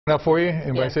Enough for you?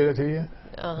 Anybody Yeah. say that to you?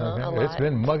 Okay. It's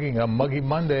been a muggy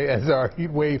Monday as our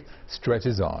heat wave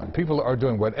stretches on. People are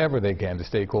doing whatever they can to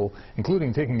stay cool,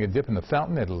 including taking a dip in the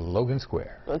fountain at Logan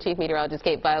Square. Well, Chief Meteorologist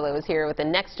Bilo is here with the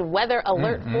next weather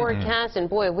alert forecast, and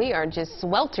boy, we are just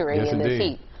sweltering in this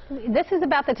heat. This is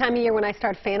about the time of year when I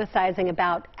start fantasizing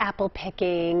about apple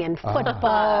picking and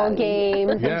football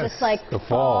games and just like the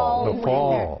fall.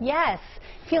 weather. Yes.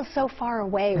 Feels so far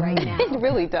away right now. It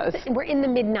really does. We're in the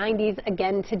mid-90s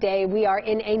again today. We are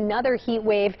in another heat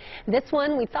wave. This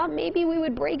one, we thought maybe we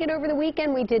would break it over the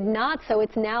weekend. We did not, so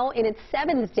it's now in its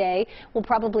 7th day. Will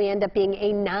probably end up being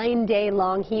a 9-day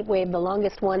long heat wave, the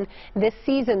longest one this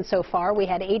season so far. We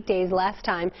had 8 days last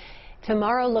time.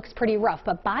 Tomorrow looks pretty rough,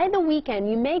 but by the weekend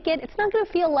you may get, it's not going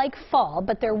to feel like fall,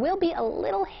 but there will be a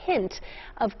little hint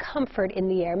of comfort in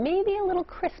the air. Maybe a little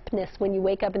crispness when you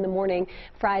wake up in the morning,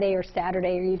 Friday or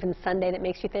Saturday or even Sunday, that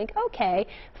makes you think, okay,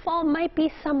 fall might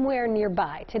be somewhere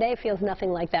nearby. Today feels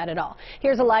nothing like that at all.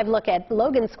 Here's a live look at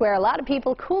Logan Square. A lot of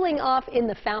people cooling off in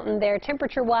the fountain there.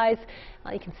 Temperature-wise,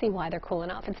 well, you can see why they're cooling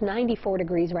off. It's 94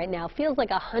 degrees right now. Feels like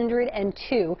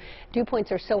 102. Dew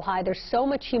points are so high. There's so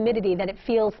much humidity that it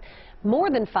feels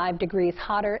more than 5 degrees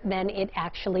hotter than it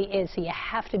actually is. So you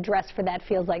have to dress for that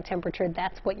feels like temperature.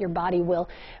 That's what your body will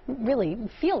really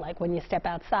feel like when you step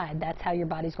outside. That's how your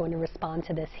body's going to respond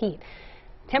to this heat.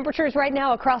 Temperatures right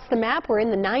now across the map, we're in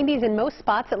the 90s in most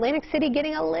spots. Atlantic City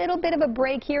getting a little bit of a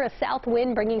break here, a south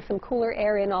wind bringing some cooler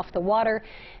air in off the water.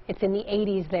 It's in the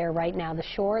 80s there right now. The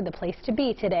shore, the place to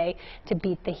be today to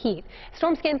beat the heat.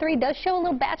 Storm Scan 3 does show a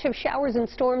little batch of showers and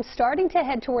storms starting to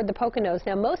head toward the Poconos.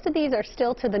 Now, most of these are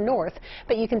still to the north,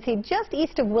 but you can see just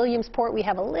east of Williamsport, we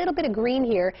have a little bit of green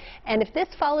here. And if this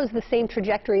follows the same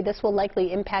trajectory, this will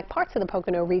likely impact parts of the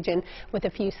Pocono region with a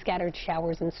few scattered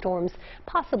showers and storms,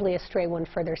 possibly a stray one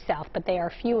further south, but they are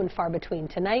few and far between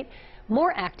tonight.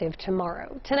 More active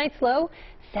tomorrow. Tonight's low,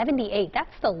 78.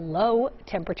 That's the low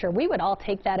temperature. We would all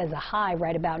take that as a high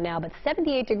right about now, but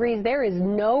 78 degrees, there is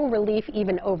no relief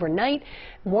even overnight.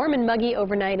 Warm and muggy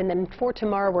overnight, and then for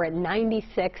tomorrow we're at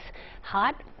 96.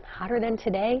 Hotter than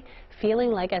today,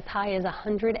 feeling like as high as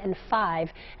 105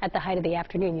 at the height of the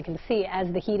afternoon. You can see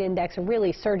as the heat index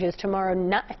really surges tomorrow,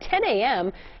 10 a.m.,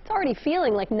 it's already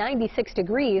feeling like 96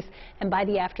 degrees, and by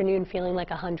the afternoon feeling like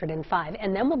 105.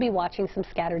 And then we'll be watching some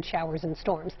scattered showers and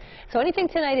storms. So anything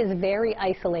tonight is very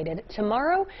isolated.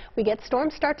 Tomorrow, we get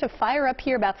storms start to fire up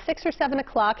here about 6 or 7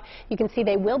 o'clock. You can see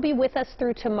they will be with us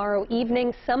through tomorrow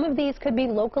evening. Some of these could be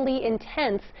locally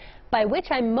intense, by which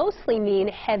I mostly mean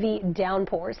heavy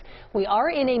downpours. We are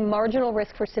in a marginal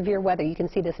risk for severe weather. You can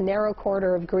see this narrow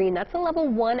corridor of green. That's a level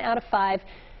 1 out of 5.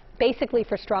 Basically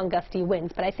for strong gusty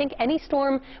winds, but I think any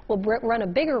storm will run a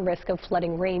bigger risk of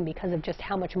flooding rain because of just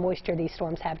how much moisture these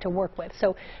storms have to work with.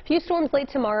 So a few storms late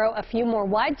tomorrow, a few more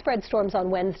widespread storms on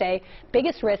Wednesday.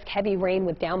 Biggest risk, heavy rain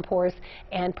with downpours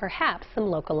and perhaps some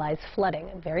localized flooding.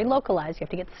 Very localized. You have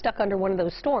to get stuck under one of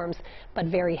those storms, but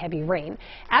very heavy rain.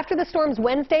 After the storms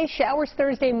Wednesday, showers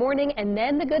Thursday morning, and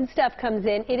then the good stuff comes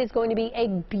in. It is going to be a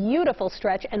beautiful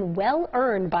stretch and well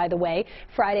earned, by the way,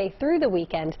 Friday through the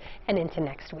weekend and into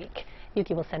next week.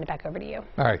 Yuki will send it back over to you.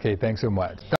 All right, Kate, thanks so much.